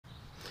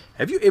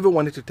Have you ever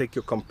wanted to take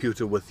your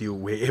computer with you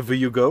wherever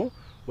you go?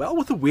 Well,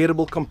 with a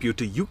wearable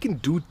computer, you can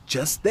do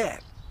just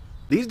that.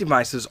 These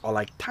devices are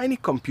like tiny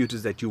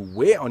computers that you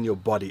wear on your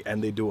body,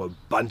 and they do a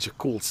bunch of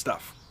cool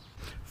stuff.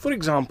 For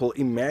example,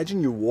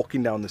 imagine you're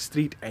walking down the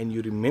street and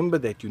you remember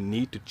that you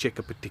need to check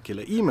a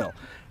particular email.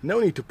 No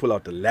need to pull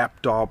out a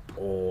laptop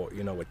or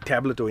a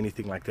tablet or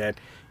anything like that.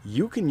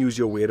 You can use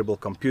your wearable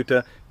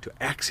computer to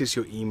access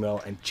your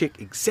email and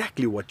check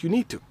exactly what you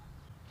need to.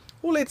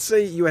 Or let's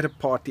say you're at a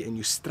party and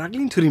you're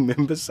struggling to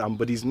remember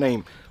somebody's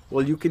name.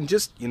 Well, you can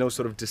just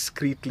sort of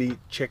discreetly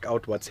check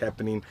out what's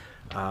happening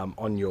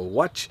on your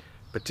watch,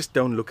 but just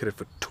don't look at it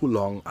for too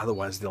long,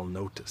 otherwise they'll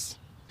notice.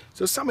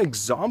 So some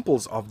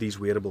examples of these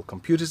wearable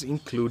computers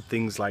include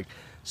things like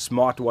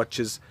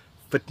smartwatches,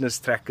 fitness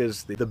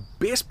trackers. The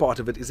best part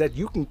of it is that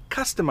you can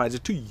customize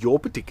it to your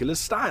particular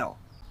style.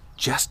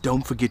 Just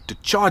don't forget to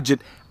charge it,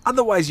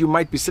 otherwise you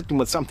might be sitting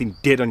with something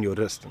dead on your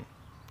wrist. And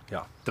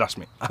yeah, trust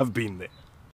me, I've been there.